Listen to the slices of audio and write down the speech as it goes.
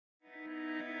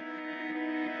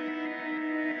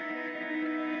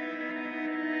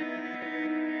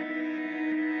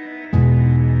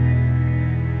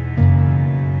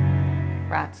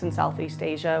rats in Southeast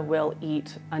Asia will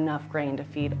eat enough grain to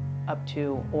feed up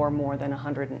to or more than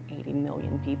 180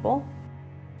 million people.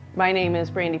 My name is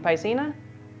Brandy Paisina.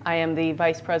 I am the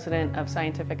Vice President of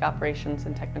Scientific Operations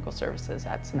and Technical Services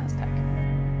at SenesTech.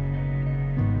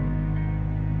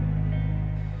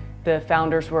 The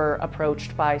founders were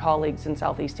approached by colleagues in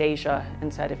Southeast Asia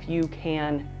and said, if you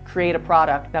can create a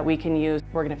product that we can use,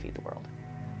 we're going to feed the world.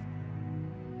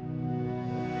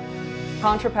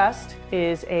 Pest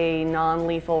is a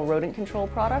non-lethal rodent control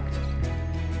product.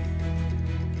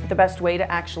 The best way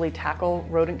to actually tackle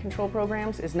rodent control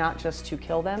programs is not just to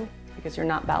kill them, because you're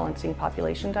not balancing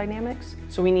population dynamics.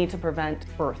 So we need to prevent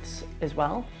births as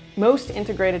well. Most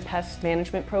integrated pest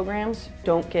management programs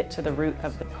don't get to the root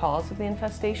of the cause of the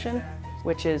infestation,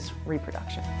 which is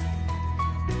reproduction.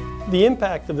 The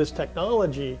impact of this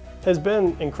technology has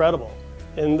been incredible.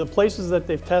 In the places that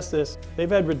they've tested this, they've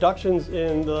had reductions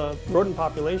in the rodent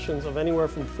populations of anywhere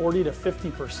from 40 to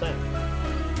 50%.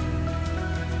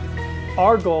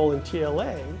 Our goal in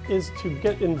TLA is to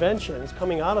get inventions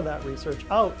coming out of that research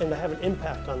out and to have an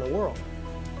impact on the world.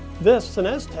 This,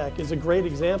 SenesTech, is a great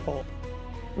example.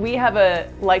 We have a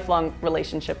lifelong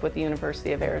relationship with the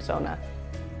University of Arizona.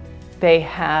 They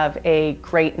have a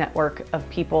great network of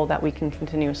people that we can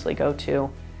continuously go to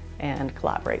and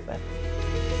collaborate with.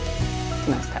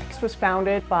 SenesTech was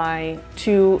founded by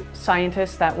two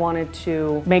scientists that wanted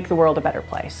to make the world a better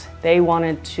place. They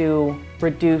wanted to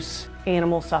reduce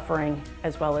animal suffering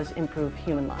as well as improve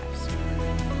human lives.